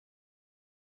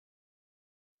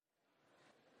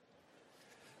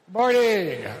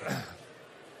Morning.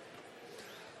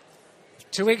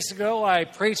 2 weeks ago, I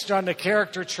preached on the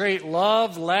character trait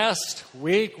love. Last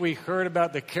week, we heard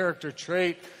about the character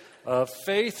trait of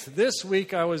faith. This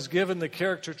week, I was given the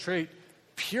character trait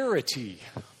purity.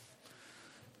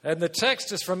 And the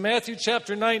text is from Matthew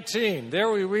chapter 19. There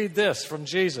we read this from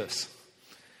Jesus.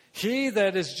 He,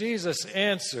 that is Jesus,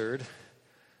 answered,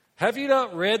 "Have you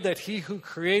not read that he who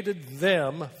created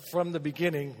them from the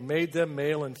beginning made them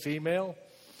male and female?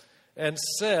 And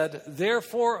said,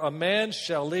 therefore a man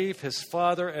shall leave his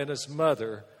father and his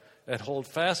mother and hold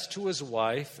fast to his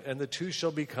wife, and the two shall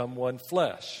become one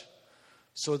flesh.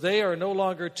 So they are no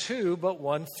longer two, but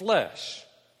one flesh.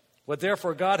 What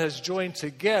therefore God has joined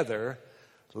together,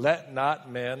 let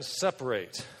not man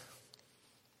separate."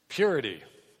 Purity.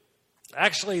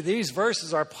 Actually, these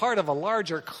verses are part of a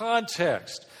larger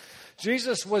context.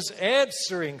 Jesus was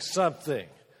answering something.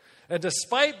 And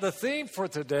despite the theme for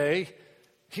today,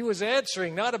 he was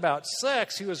answering not about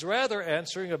sex, he was rather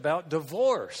answering about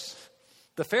divorce.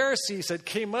 The Pharisees had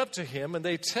came up to him and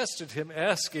they tested him,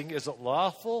 asking, is it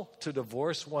lawful to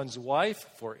divorce one's wife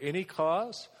for any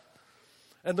cause?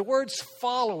 And the words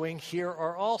following here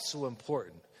are also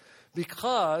important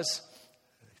because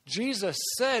Jesus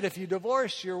said, if you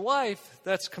divorce your wife,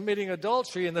 that's committing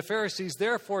adultery. And the Pharisees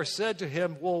therefore said to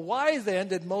him, well, why then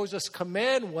did Moses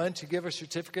command one to give a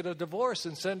certificate of divorce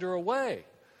and send her away?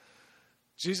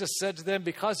 Jesus said to them,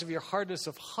 because of your hardness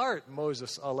of heart,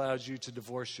 Moses allowed you to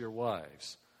divorce your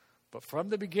wives. But from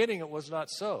the beginning it was not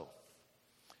so.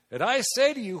 And I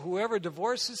say to you, whoever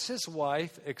divorces his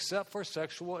wife except for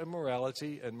sexual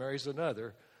immorality and marries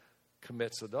another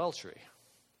commits adultery.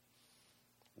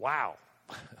 Wow.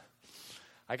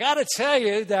 I got to tell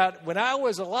you that when I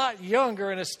was a lot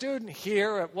younger and a student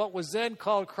here at what was then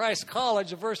called Christ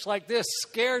College, a verse like this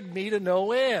scared me to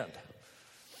no end.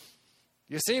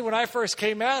 You see, when I first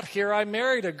came out here, I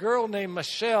married a girl named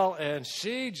Michelle, and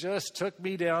she just took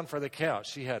me down for the count.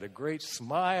 She had a great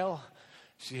smile.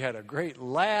 She had a great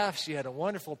laugh. She had a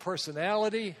wonderful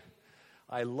personality.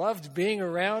 I loved being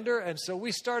around her, and so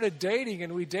we started dating,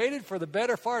 and we dated for the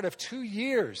better part of 2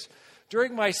 years.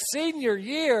 During my senior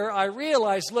year, I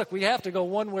realized, look, we have to go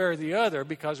one way or the other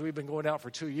because we've been going out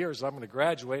for 2 years. I'm going to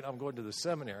graduate. I'm going to the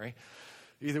seminary.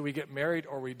 Either we get married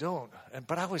or we don't.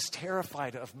 But I was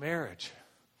terrified of marriage.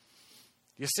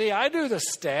 You see, I knew the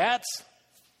stats.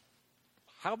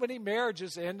 How many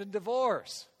marriages end in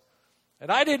divorce?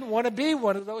 And I didn't want to be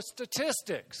one of those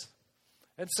statistics.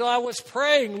 And so I was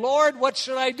praying, Lord, what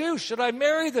should I do? Should I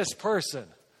marry this person?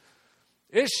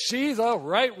 Is she the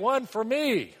right one for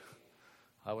me?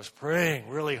 I was praying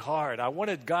really hard. I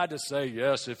wanted God to say,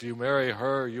 yes, if you marry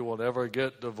her, you will never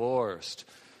get divorced.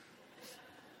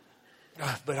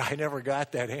 But I never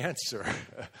got that answer.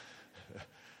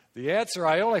 The answer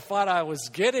I only thought I was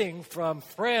getting from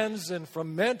friends and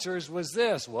from mentors was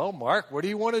this. Well, Mark, what do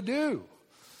you want to do?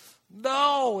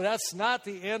 No, that's not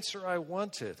the answer I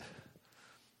wanted.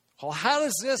 Well, how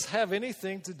does this have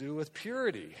anything to do with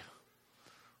purity?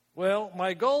 Well,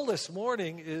 my goal this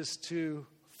morning is to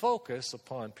focus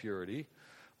upon purity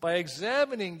by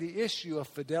examining the issue of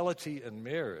fidelity in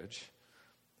marriage,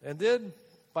 and then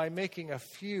by making a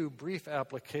few brief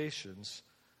applications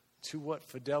to what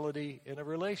fidelity in a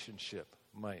relationship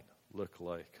might look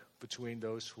like between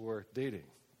those who are dating.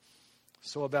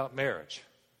 So about marriage.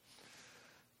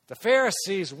 The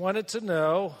Pharisees wanted to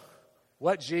know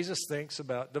what Jesus thinks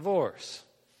about divorce.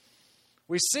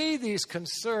 We see these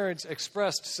concerns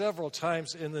expressed several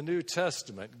times in the New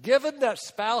Testament. Given that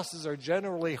spouses are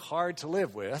generally hard to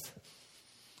live with,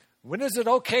 when is it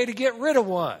okay to get rid of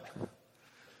one?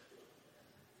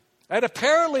 And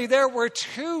apparently there were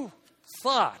two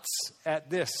thoughts at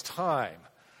this time.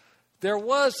 There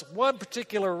was one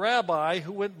particular rabbi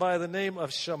who went by the name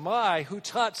of Shammai who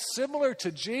taught similar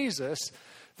to Jesus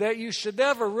that you should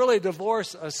never really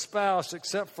divorce a spouse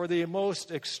except for the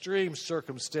most extreme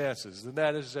circumstances, and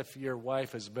that is if your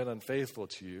wife has been unfaithful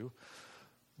to you.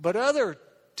 But other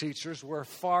teachers were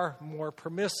far more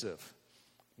permissive.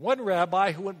 One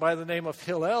rabbi who went by the name of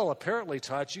Hillel apparently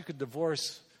taught you could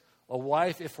divorce a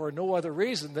wife if for no other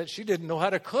reason than she didn't know how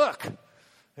to cook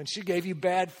and she gave you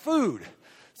bad food.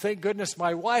 Thank goodness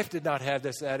my wife did not have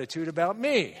this attitude about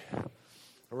me,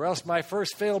 or else my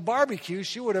first failed barbecue,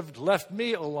 she would have left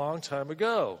me a long time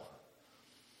ago.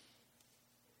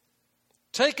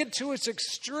 Taken to its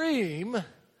extreme,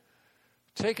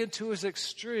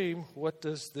 what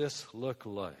does this look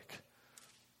like?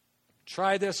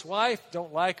 Try this wife,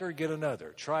 don't like her, get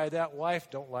another. Try that wife,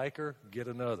 don't like her, get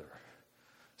another.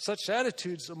 Such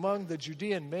attitudes among the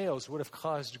Judean males would have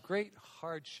caused great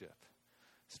hardship,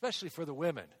 especially for the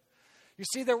women. You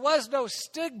see, there was no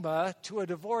stigma to a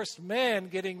divorced man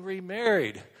getting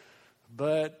remarried,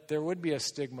 but there would be a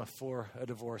stigma for a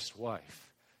divorced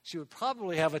wife. She would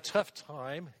probably have a tough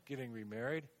time getting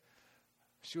remarried.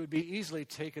 She would be easily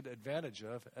taken advantage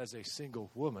of as a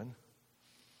single woman.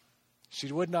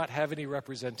 She would not have any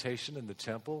representation in the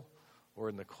temple or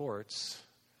in the courts.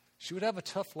 She would have a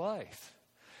tough life.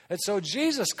 And so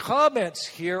Jesus' comments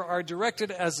here are directed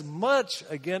as much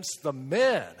against the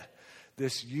men,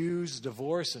 this use,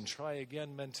 divorce, and try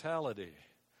again mentality.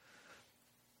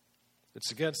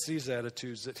 It's against these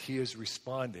attitudes that he is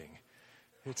responding.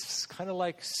 It's kind of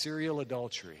like serial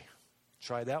adultery.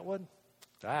 Try that one?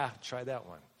 Try that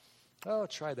one. Oh,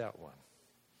 try that one.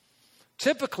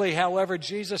 Typically, however,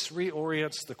 Jesus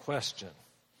reorients the question.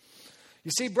 You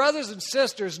see, brothers and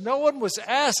sisters, no one was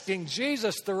asking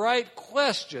Jesus the right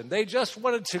question. They just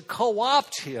wanted to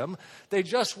co-opt him. They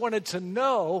just wanted to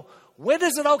know, when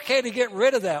is it okay to get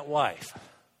rid of that wife?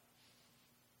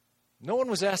 No one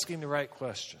was asking the right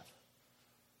question.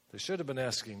 They should have been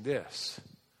asking this: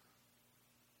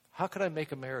 how can I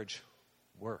make a marriage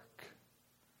work?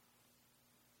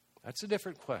 That's a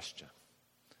different question.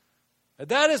 And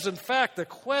that is, in fact, the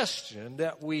question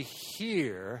that we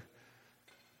hear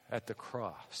at the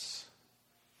cross.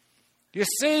 You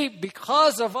see,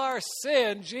 because of our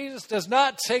sin, Jesus does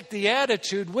not take the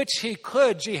attitude which he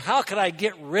could, gee, how can I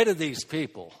get rid of these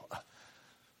people?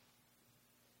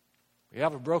 We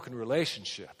have a broken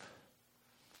relationship.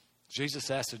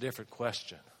 Jesus asks a different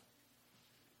question.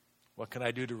 What can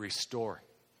I do to restore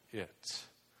it?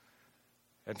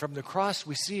 And from the cross,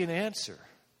 we see an answer.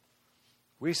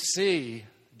 We see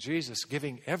Jesus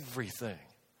giving everything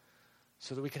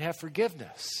so that we can have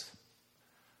forgiveness,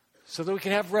 so that we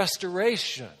can have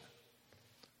restoration,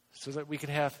 so that we can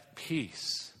have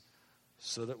peace,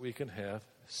 so that we can have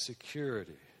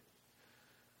security.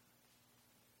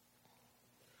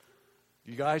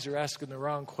 You guys are asking the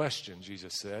wrong question,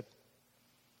 Jesus said.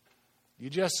 You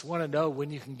just want to know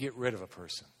when you can get rid of a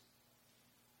person.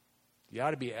 You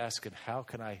ought to be asking, how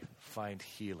can I find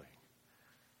healing?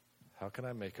 How can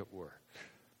I make it work?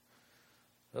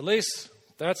 At least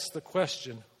that's the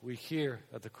question we hear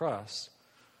at the cross.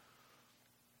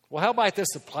 Well, how might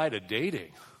this apply to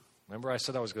dating? Remember I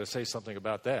said I was going to say something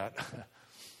about that.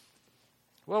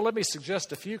 Well, let me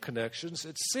suggest a few connections.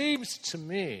 It seems to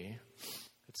me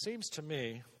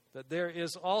that there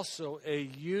is also a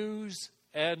use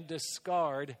and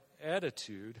discard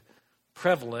attitude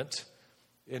prevalent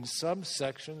in some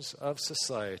sections of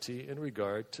society in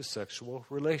regard to sexual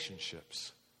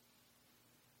relationships.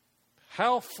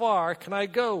 How far can I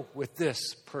go with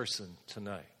this person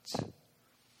tonight?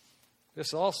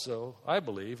 This also, I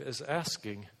believe, is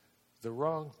asking the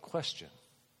wrong question.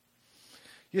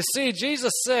 You see,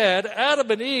 Jesus said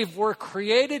Adam and Eve were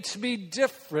created to be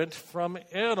different from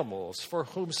animals, for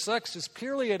whom sex is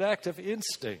purely an act of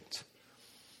instinct.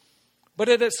 But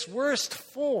in its worst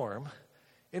form,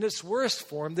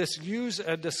 this use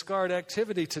and discard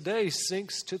activity today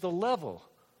sinks to the level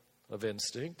of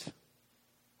instinct.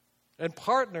 And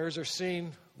partners are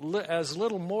seen as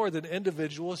little more than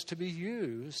individuals to be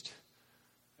used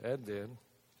and then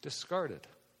discarded.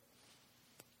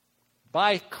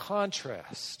 By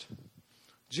contrast,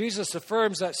 Jesus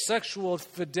affirms that sexual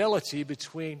fidelity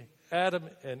between Adam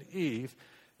and Eve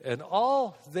and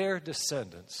all their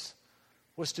descendants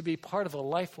was to be part of a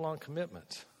lifelong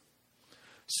commitment.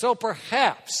 So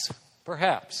perhaps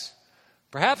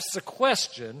the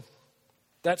question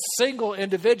that single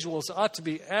individuals ought to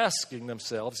be asking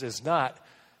themselves is not,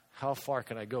 how far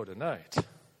can I go tonight?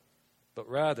 But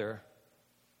rather,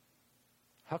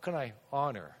 how can I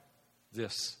honor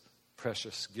this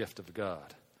precious gift of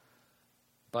God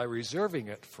by reserving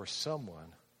it for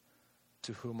someone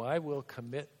to whom I will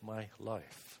commit my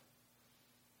life?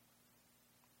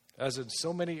 As in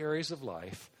so many areas of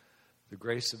life, the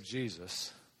grace of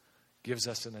Jesus gives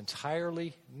us an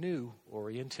entirely new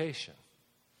orientation.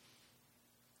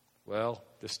 Well,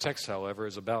 this text, however,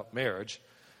 is about marriage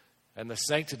and the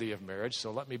sanctity of marriage,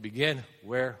 so let me begin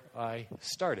where I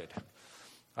started.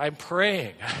 I'm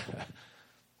praying,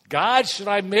 God, should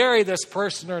I marry this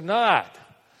person or not?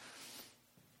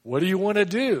 What do you want to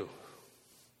do?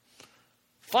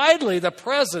 Finally, the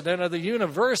president of the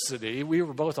university, we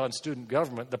were both on student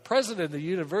government, the president of the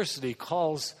university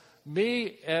calls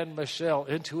me and Michelle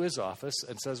into his office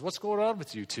and says, what's going on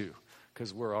with you two?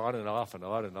 Because we're on and off and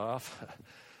on and off.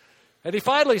 And he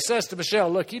finally says to Michelle,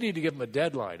 look, you need to give him a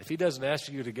deadline. If he doesn't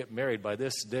ask you to get married by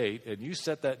this date and you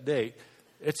set that date,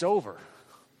 it's over.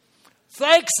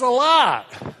 Thanks a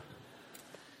lot.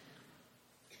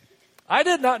 I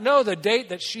did not know the date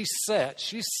that she set.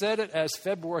 She set it as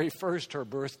February 1st, her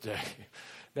birthday.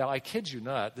 Now, I kid you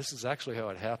not, this is actually how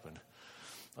it happened.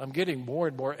 I'm getting more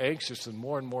and more anxious and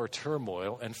more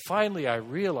turmoil, and finally I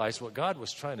realized what God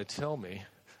was trying to tell me,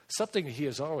 something He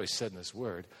has always said in His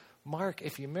Word. Mark,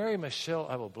 if you marry Michelle,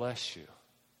 I will bless you.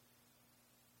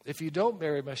 If you don't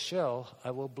marry Michelle,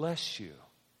 I will bless you.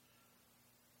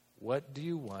 What do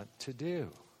you want to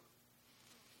do?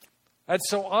 And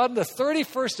so on the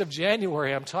 31st of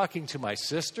January, I'm talking to my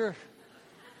sister.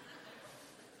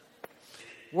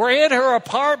 We're in her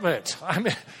apartment.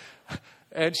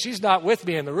 And she's not with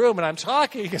me in the room, and I'm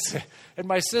talking. And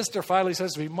my sister finally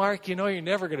says to me, Mark, you know you're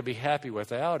never going to be happy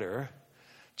without her.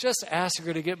 Just ask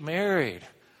her to get married.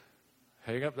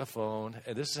 Hang up the phone,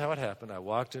 and this is how it happened. I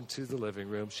walked into the living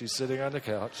room. She's sitting on the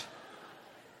couch.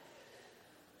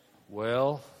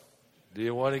 Well, do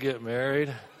you want to get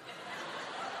married?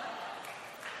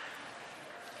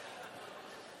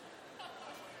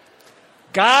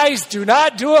 Guys, do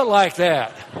not do it like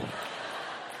that.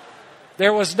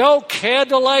 There was no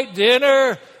candlelight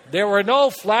dinner. There were no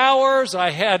flowers. I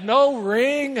had no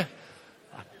ring.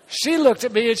 She looked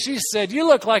at me and she said, you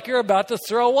look like you're about to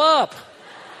throw up.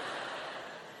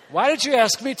 Why did you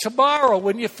ask me tomorrow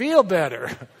when you feel better?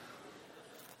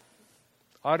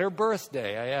 On her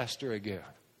birthday, I asked her again.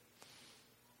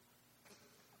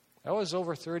 That was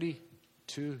over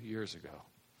 32 years ago.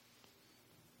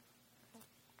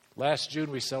 Last June,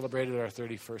 we celebrated our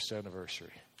 31st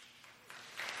anniversary.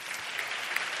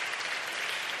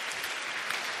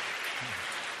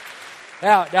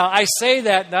 Now, I say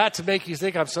that not to make you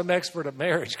think I'm some expert at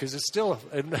marriage, because it's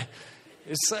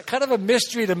kind of a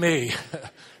mystery to me,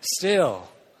 still.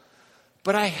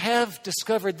 But I have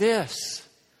discovered this.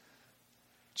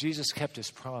 Jesus kept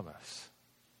His promise.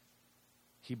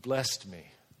 He blessed me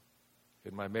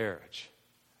in my marriage.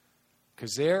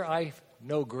 Because there I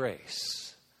know grace.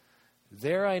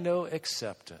 There I know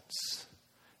acceptance.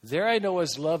 There I know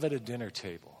His love at a dinner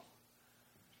table.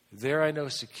 There I know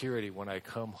security when I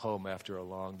come home after a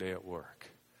long day at work.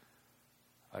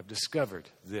 I've discovered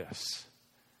this.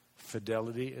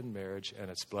 Fidelity in marriage and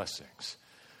its blessings.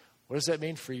 What does that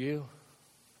mean for you?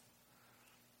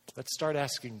 Let's start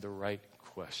asking the right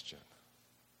question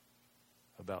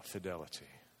about fidelity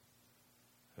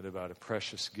and about a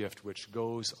precious gift which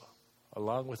goes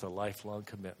along with a lifelong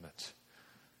commitment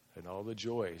and all the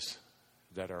joys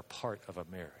that are part of a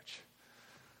marriage.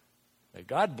 May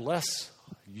God bless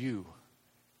you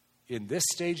in this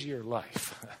stage of your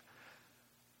life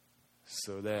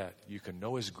so that you can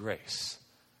know His grace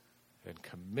and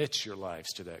commit your lives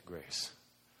to that grace.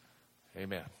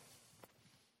 Amen.